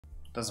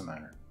Doesn't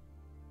matter.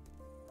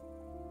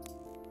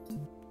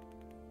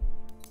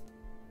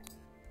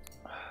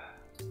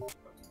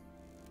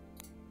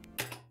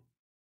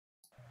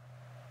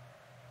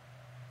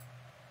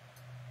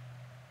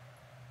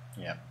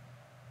 Yeah.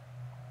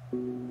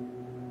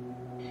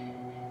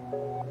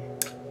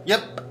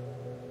 Yep.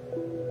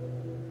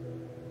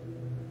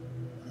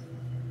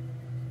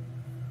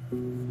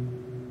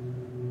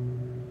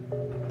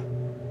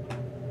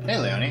 Hey,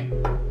 Leonie.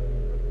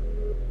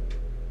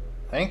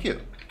 Thank you.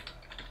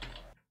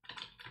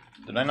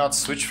 Did I not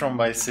switch from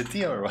Vice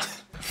City or what?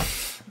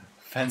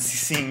 Fancy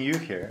seeing you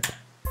here.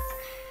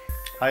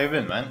 How you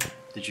been, man?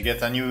 Did you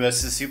get a new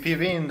SSU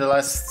PV in the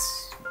last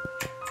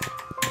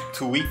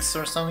 2 weeks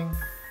or something?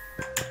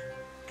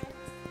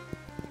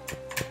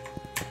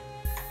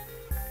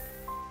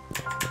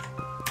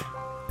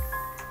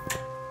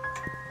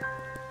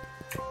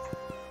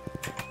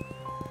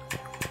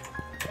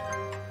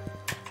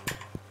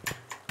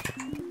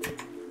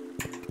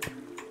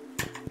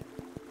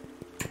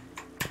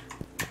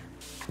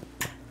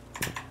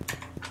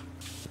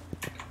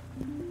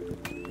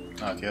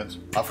 Not yet.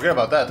 I forget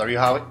about that. Are you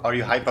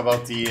hype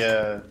about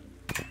the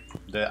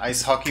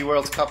Ice Hockey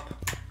World Cup?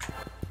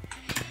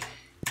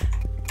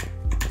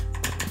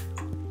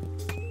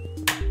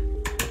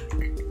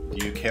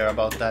 Do you care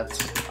about that?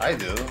 I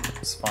do.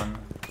 It's fun.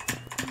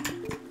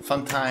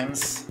 Fun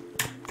times.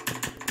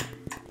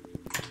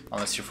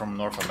 Unless you're from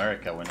North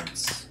America, when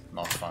it's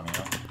not fun, you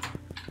know.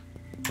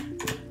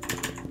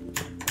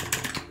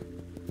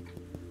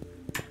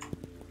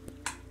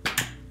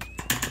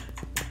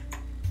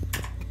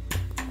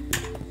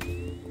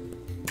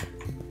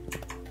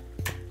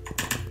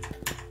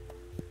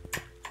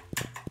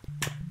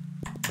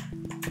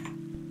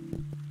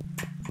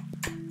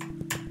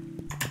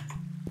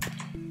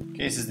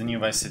 This is the new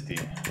Vice City.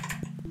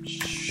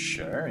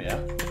 Sure, yeah.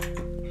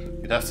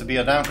 You'd have to be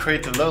a damn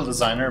creative level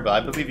designer, but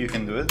I believe you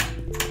can do it.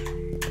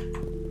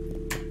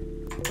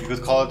 You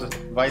could call it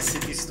Vice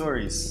City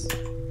Stories.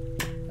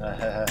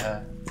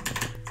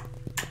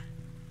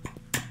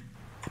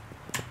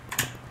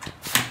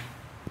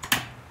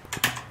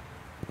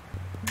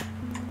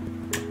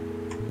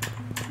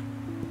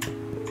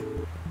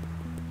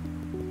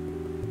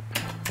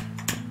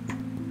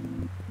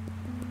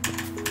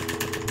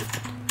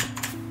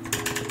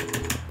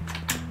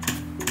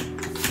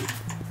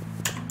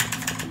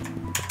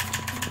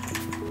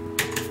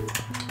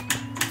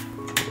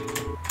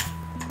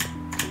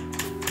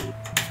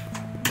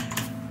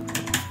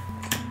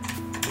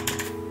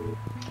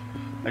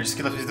 I just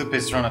killed a 52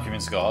 pace run a few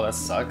minutes ago. Oh, that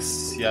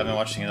sucks. Yeah, I've been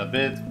watching it a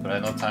bit, but I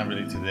had no time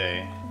really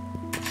today.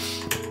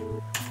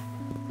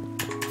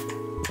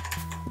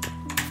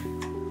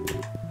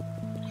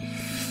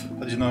 How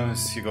did you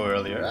notice you go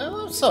earlier?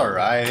 It's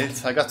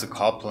alright. I got to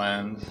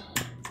Copland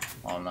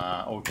on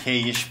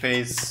okay-ish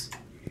pace.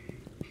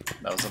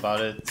 That was about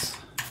it.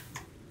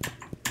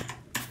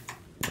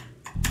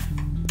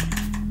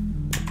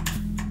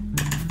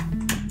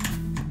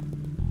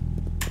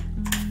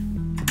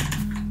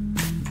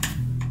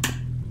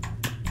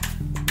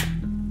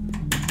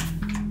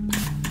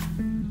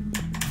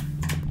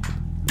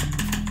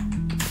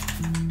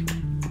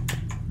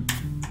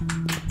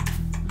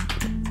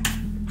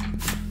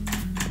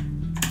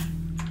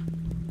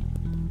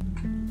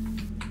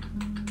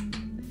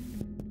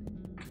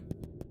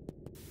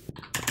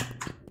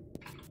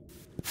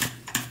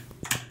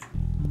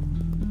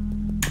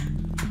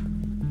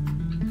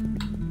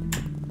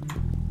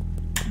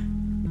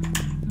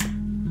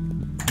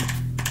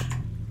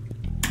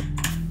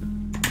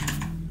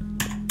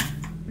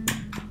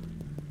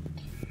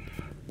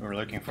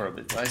 For a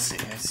bit. I see.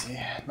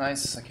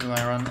 Nice. I killed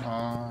my run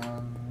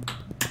on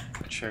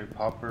cherry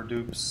popper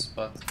dupes,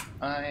 but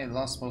I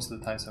lost most of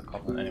the time, so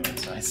Copland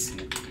anyways. I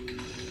see.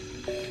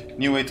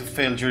 New way to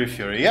fail Jury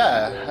Fury.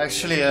 Yeah,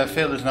 actually I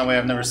failed it in a way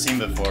I've never seen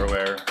before,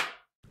 where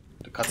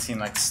the cutscene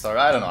like start.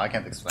 I don't know, I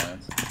can't explain it.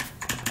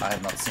 I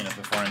have not seen it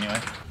before anyway.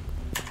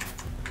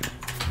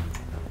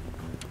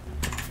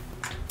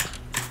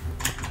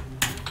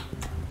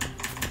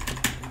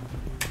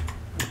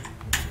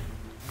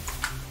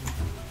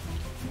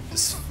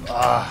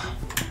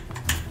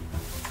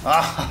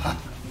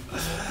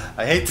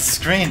 I hate the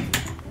screen.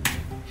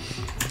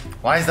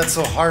 Why is that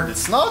so hard?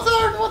 It's not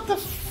hard. What the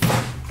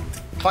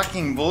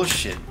fucking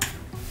bullshit?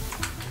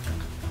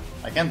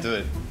 I can't do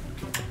it.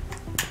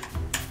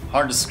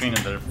 Hardest screen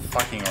in the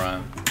fucking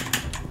run.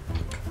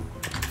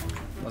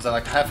 Was that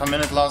like half a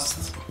minute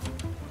lost?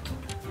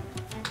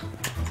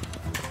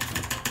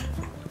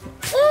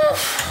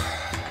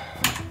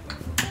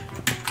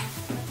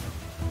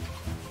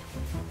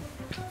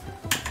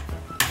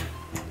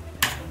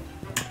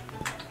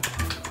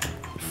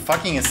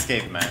 Fucking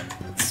escape, man.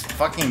 It's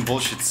fucking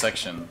bullshit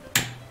section.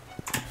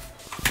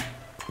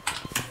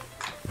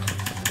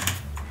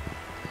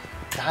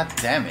 God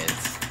damn it.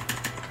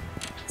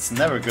 It's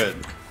never good.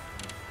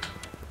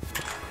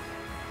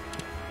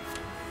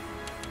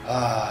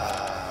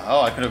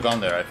 Oh, I could have gone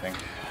there, I think.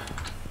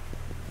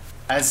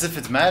 As if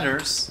it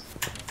matters.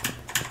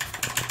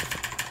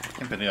 I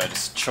can stupid. I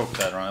just choked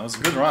that run. It was a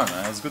good run.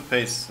 It was good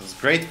pace. It was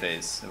great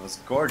pace. It was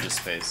gorgeous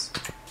pace.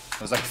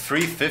 It was like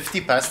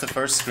 350 past the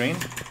first screen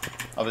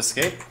of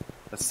escape.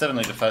 That's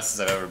definitely the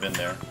fastest I've ever been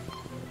there.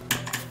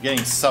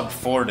 Getting sub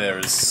 4 there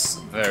is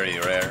very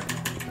rare.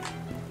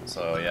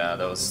 So yeah,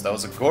 that was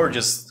a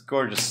gorgeous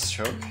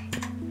choke.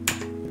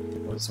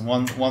 It was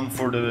one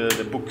for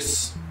the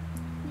books.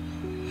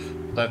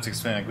 I have to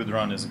explain a good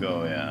run is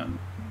go, yeah.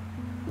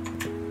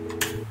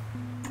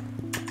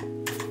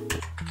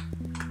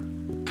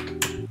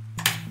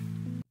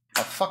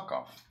 Oh, fuck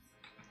off.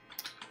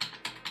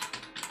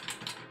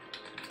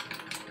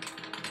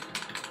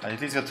 I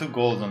at least got 2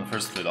 gold on the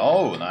first split.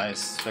 Oh,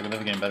 nice. Dragon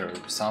never getting better.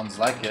 Sounds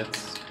like it.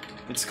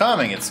 It's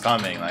coming,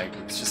 like,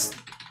 it's just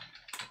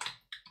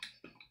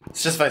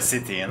Vice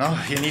City, you know?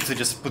 You need to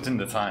just put in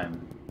the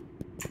time.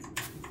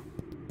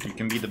 You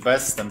can be the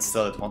best and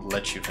still it won't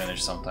let you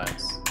finish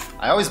sometimes.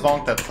 I always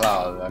bonk that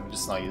cloud, I'm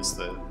just not used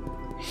to it.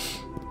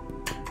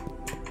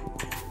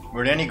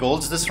 Were there any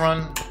golds this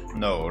run?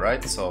 No,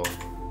 right? So...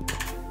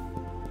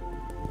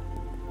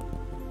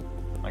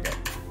 okay.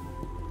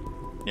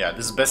 Yeah,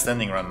 this is best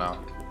ending run now.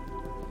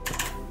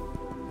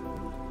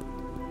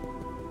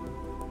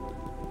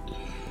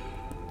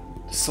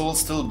 The soul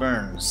still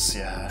burns,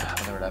 yeah,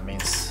 whatever that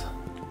means.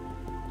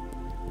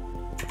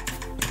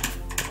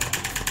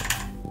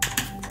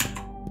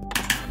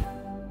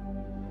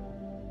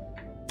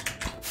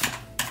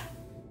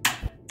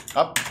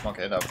 Up,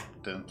 okay, that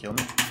didn't kill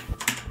me.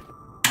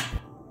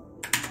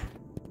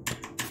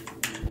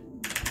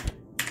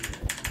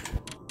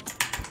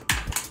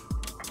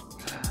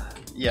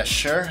 Yeah,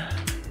 sure.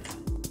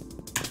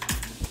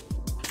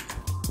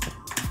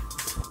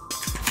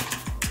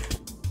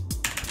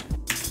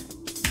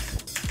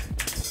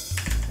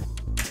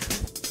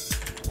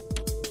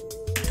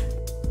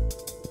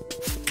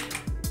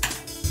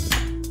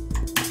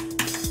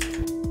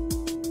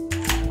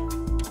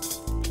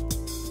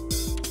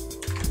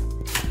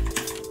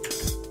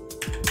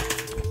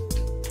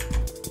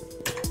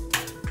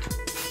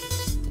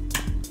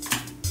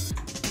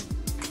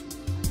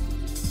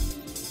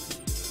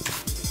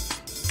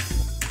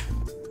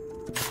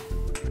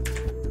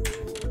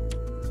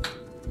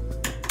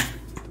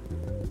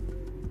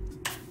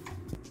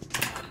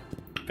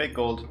 Fake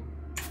gold.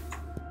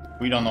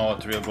 We don't know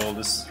what real gold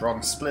is.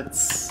 Wrong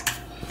splits.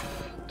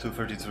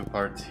 232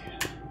 party.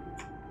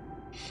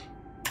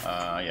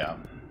 Yeah.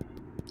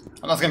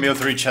 I'm not gonna be able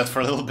to read chat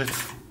for a little bit.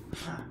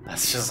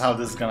 That's just how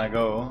this is gonna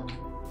go.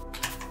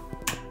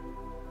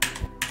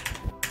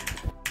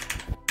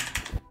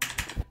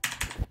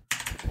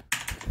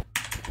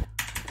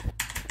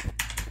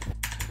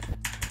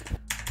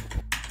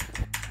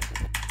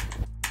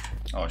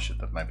 Oh shit,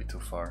 that might be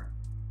too far.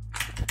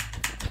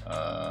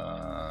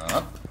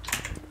 Up.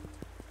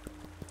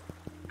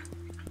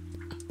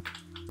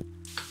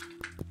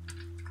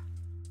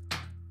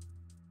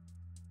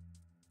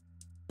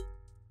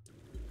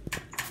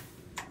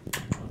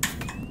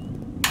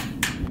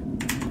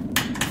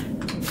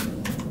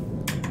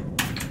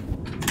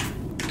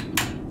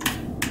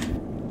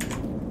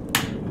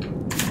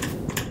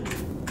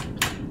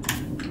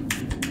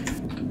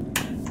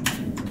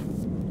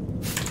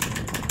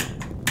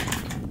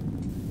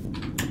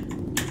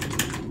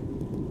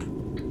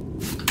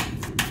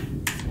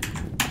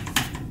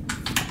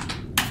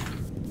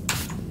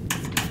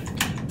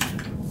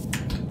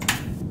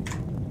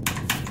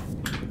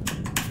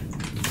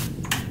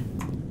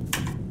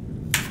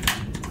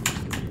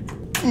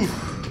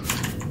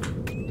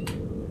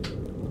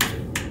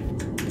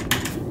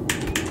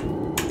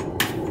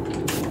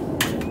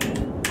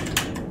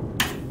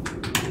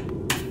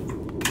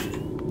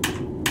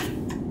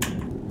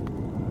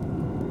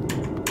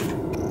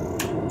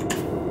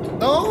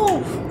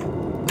 No!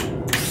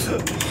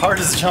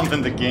 Hardest jump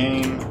in the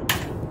game.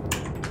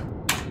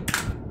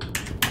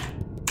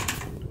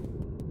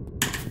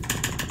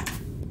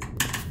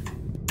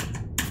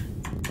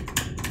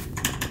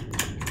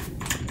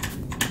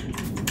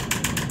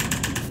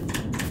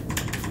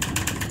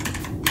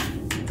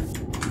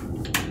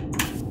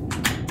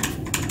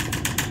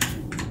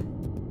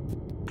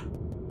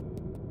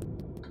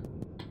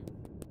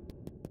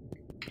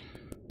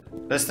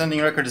 Best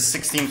standing record is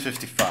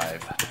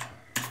 1655.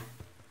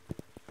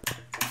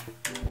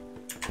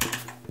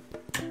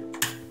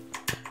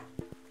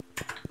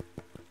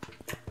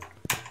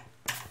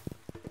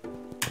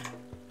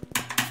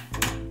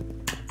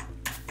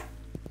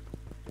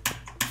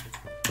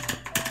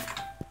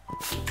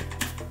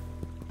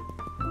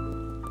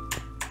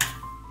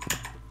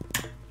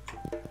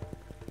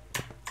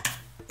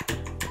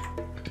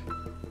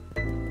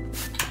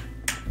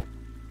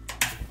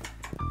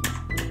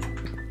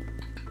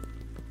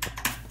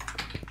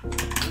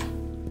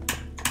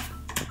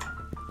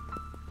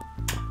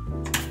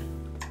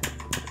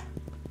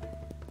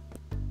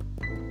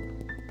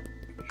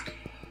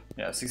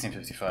 Yeah,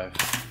 1655.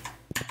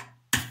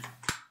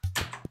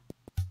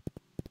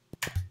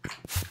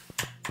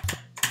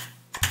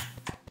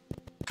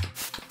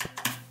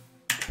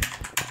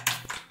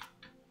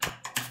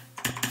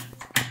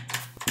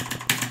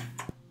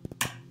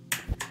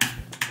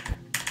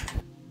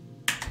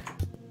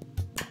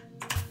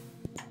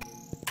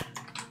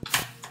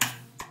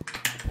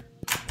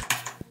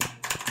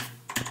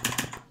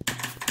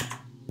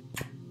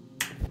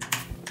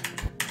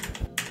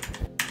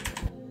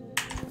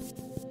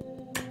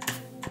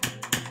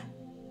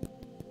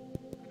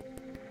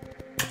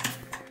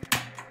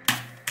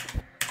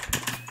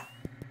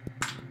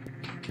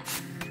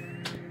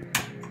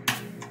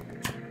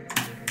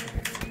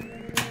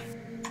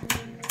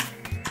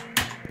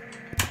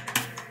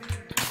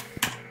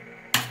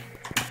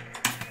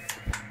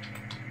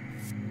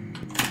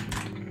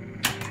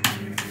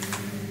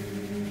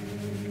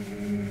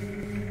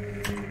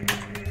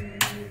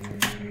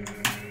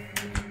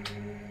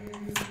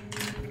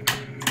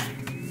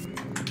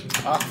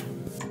 Ah.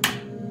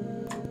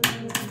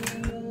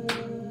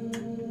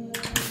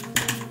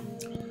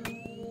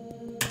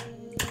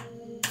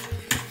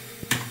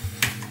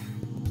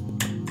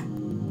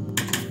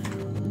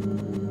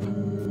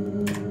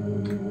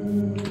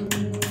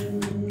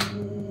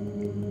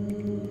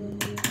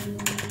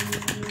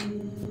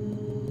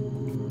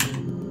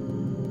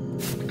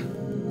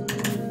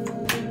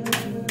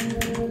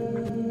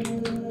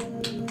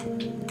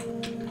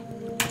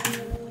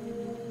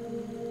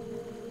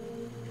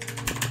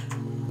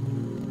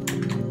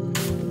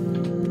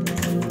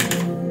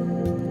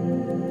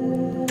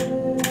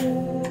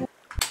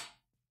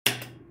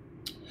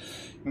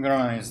 I'm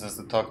gonna use this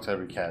to talk to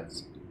every cat.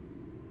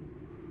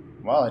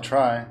 Well, I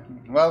try.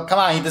 Well, come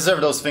on, he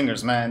deserved those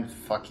fingers, man.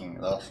 Fucking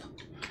ugh.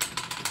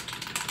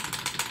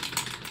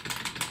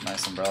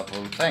 Nice umbrella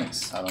pull.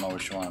 Thanks. I don't know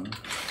which one.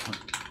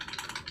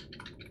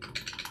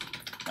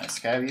 Nice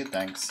caveat,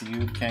 thanks.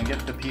 You can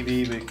get the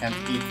PB, but you can't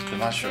eat the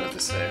mushroom at the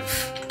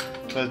save.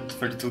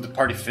 But to the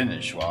party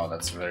finish, wow,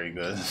 that's very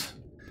good.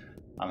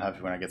 I'm happy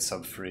when I get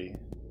sub free.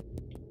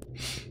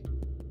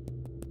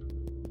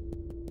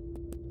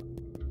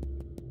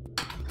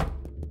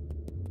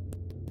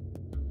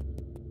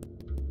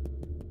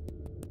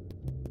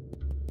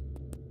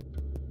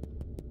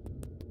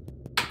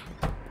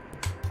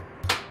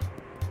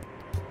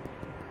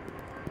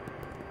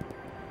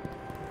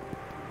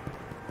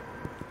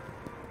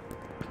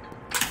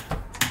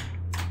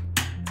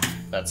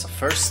 That's a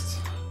first.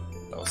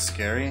 That was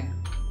scary.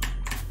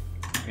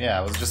 Yeah,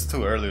 I was just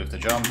too early with the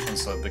jump, and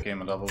so it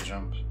became a double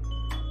jump.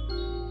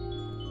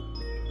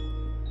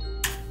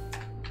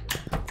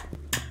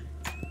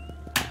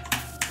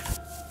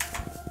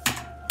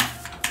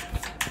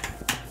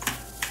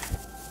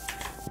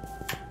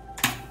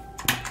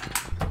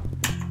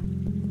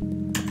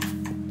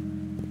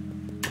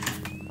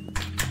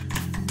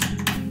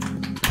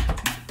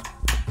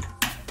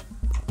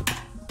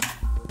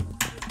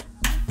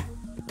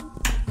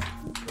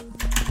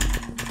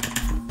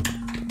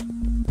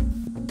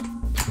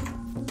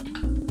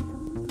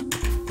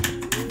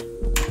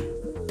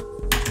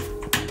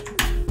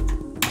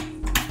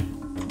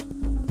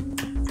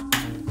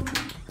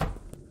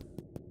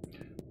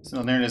 It's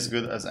not nearly as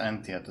good as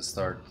Anti at the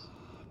start.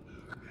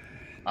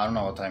 I don't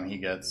know what time he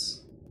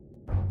gets.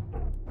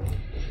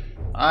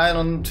 I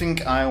don't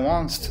think I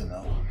want to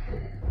know.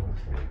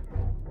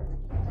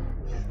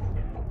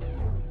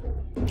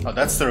 Oh,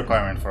 that's the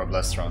requirement for a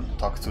blessed run.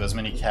 Talk to as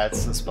many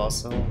cats as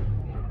possible.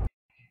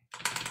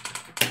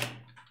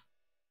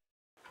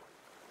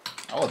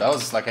 Oh, that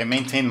was like I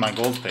maintained my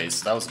gold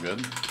pace. That was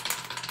good.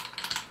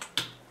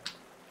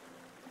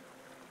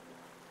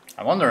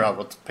 I wonder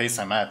what pace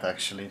I'm at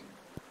actually,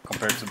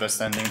 compared to best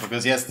ending,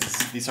 because yes,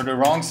 these are the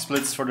wrong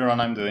splits for the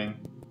run I'm doing.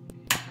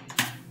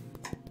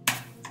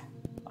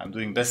 I'm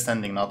doing best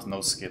ending, not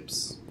no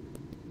skips.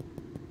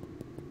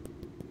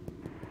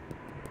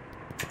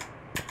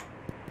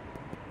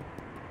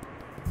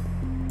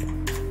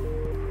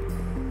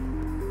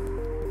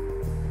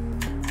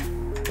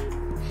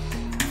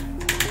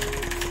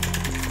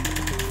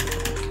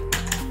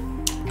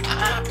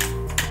 Ah!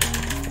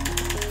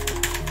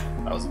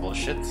 That was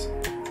bullshit.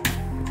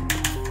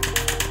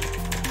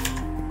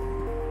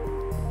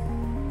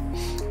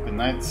 Good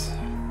night.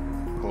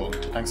 Cool.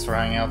 Thanks for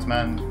hanging out,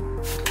 man.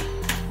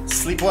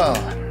 Sleep well.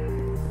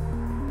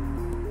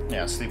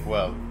 Yeah, sleep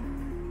well.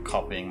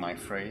 Copying my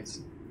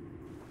phrase.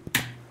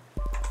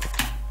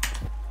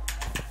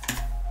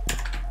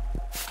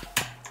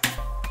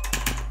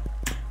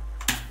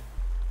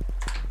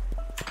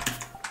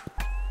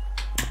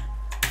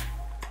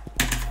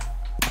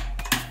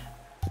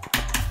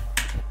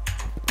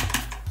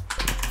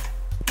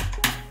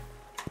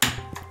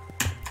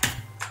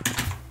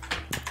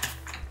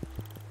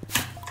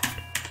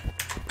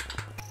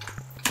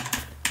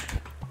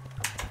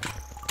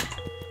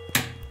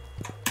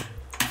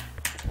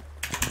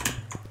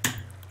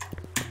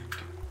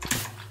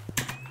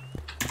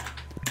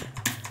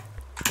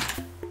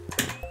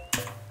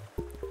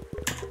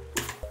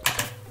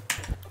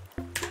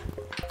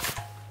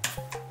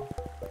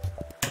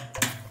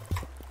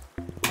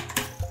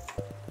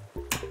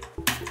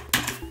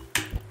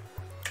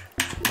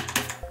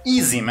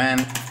 Easy,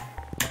 man.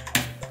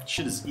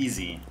 Shit is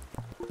easy.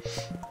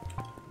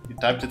 You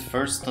typed it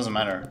first, doesn't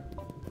matter.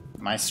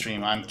 My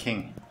stream, I'm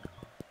king.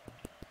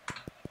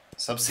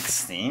 Sub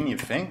 16, you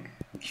think?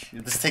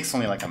 This takes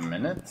only like a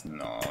minute?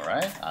 No,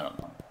 right? I don't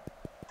know.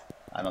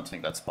 I don't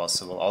think that's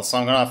possible. Also,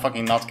 I'm gonna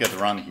fucking not get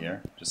run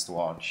here. Just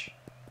watch.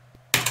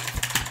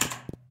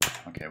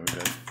 Okay, we're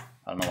good.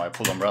 I don't know why I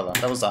pulled umbrella.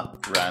 That was a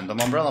random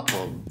umbrella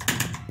pull.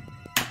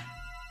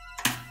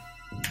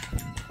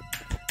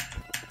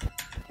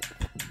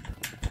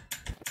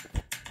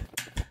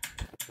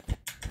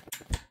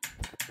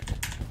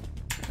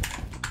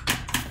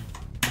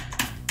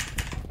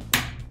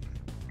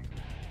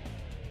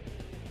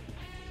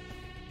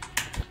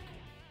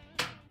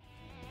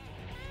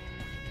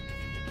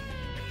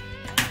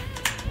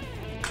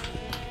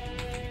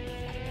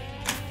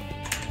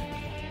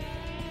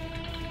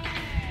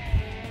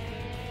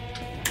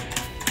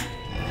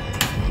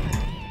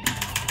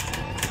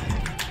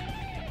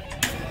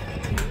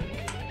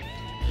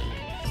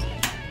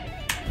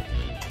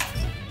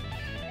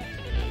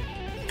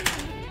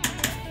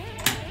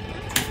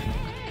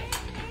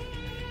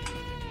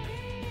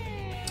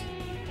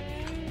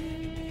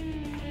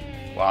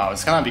 Wow,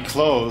 it's gonna be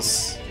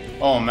close.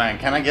 Oh man,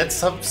 can I get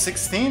sub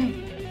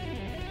 16?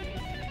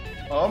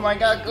 Oh my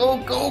god, go,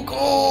 go,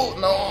 go!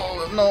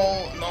 No,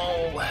 no,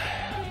 no.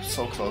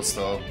 So close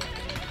though.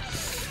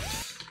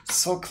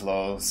 So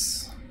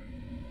close.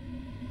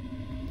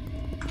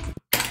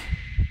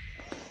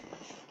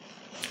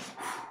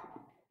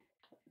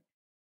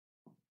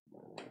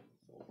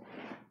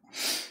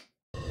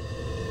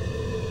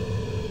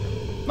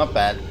 Not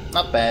bad,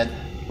 not bad.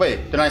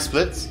 Wait, did I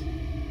split?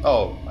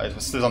 Oh, I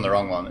was split on the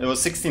wrong one. It was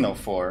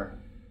 1604.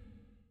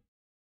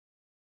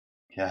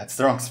 Yeah, it's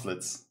the wrong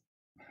splits.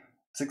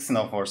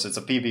 1604, so it's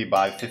a PB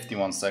by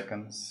 51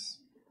 seconds.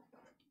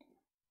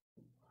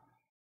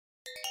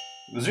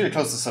 It was really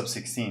close to sub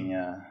 16,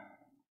 yeah.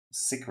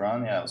 Sick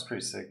run, yeah, it was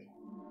pretty sick.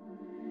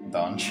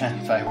 Dawn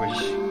champ, I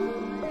wish.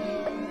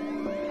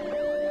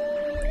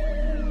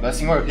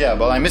 Blessing work, yeah,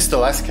 but I missed the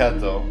last cat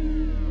though.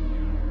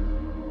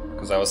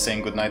 Because I was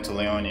saying goodnight to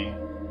Leonie.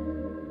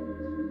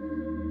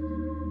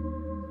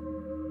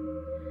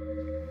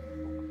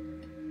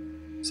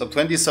 Sub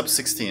 20, sub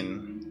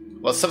 16.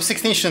 Well, sub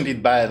 16 shouldn't be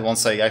bad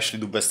once I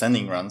actually do best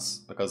ending runs,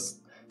 because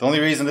the only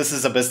reason this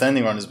is a best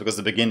ending run is because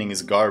the beginning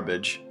is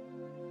garbage.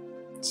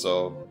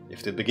 So,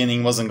 if the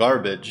beginning wasn't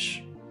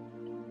garbage...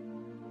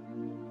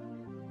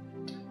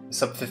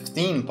 Sub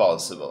 15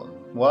 possible.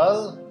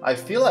 Well, I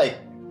feel like...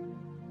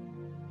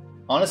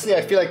 Honestly,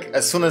 I feel like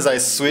as soon as I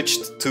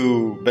switched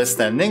to best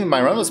ending,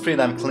 my run was pretty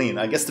damn clean.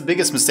 I guess the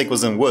biggest mistake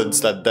was in Woods,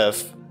 that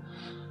death.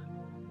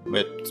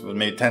 With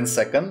maybe 10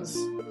 seconds.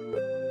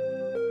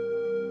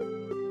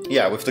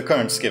 Yeah, with the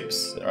current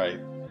skips, right?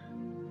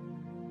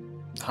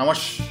 How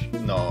much?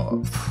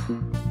 No.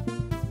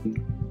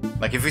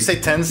 Like if we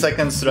say 10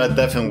 seconds to that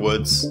death in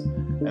Woods,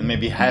 and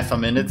maybe half a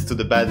minute to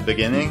the bad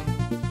beginning,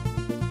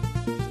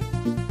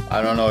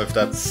 I don't know if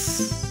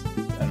that's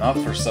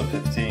enough for sub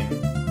 15.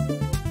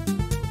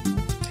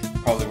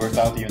 Probably worked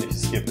out even if you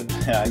skip it.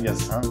 Yeah, I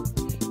guess, huh?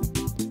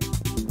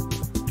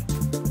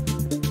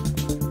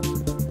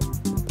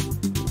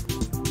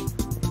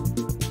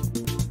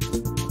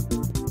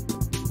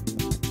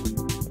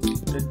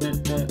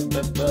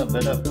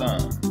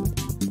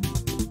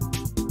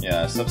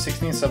 Yeah, sub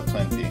 16, sub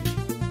 20.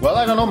 Well,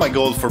 I don't know my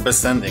goal for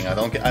best ending. I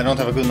don't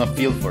have a good enough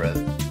feel for it.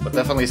 But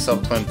definitely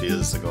sub 20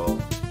 is the goal.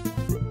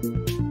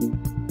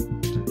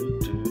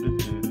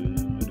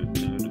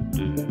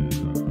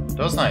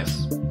 That was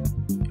nice.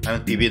 I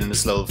haven't PB'd in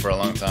this level for a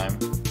long time.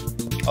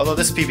 Although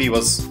this PB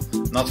was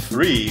not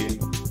free,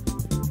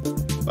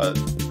 but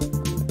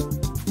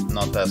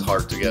not that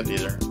hard to get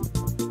either.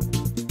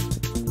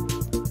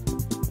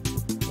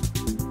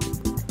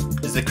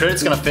 Is the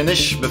credits gonna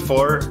finish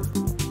before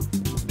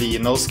the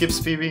no skips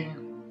PB?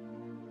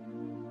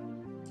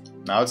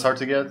 Now it's hard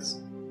to get?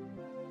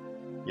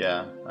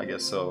 Yeah, I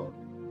guess so.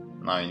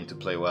 Now you need to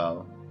play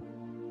well.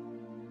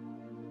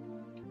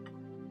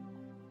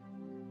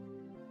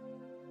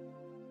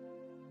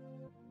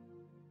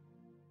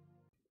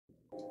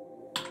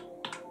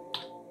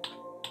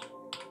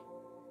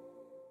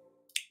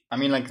 I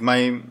mean, like,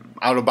 my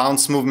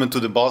out-of-bounds movement to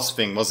the boss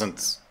thing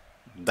wasn't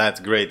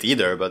that great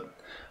either, but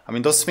I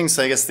mean, those things,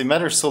 I guess, they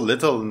matter so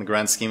little in the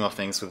grand scheme of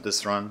things with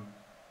this run.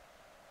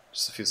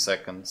 Just a few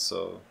seconds,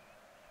 so...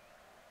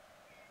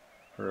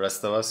 For the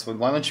rest of us, well,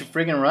 why don't you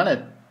friggin' run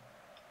it?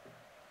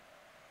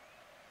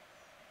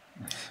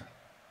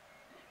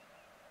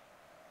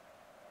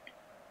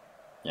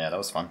 Yeah, that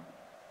was fun.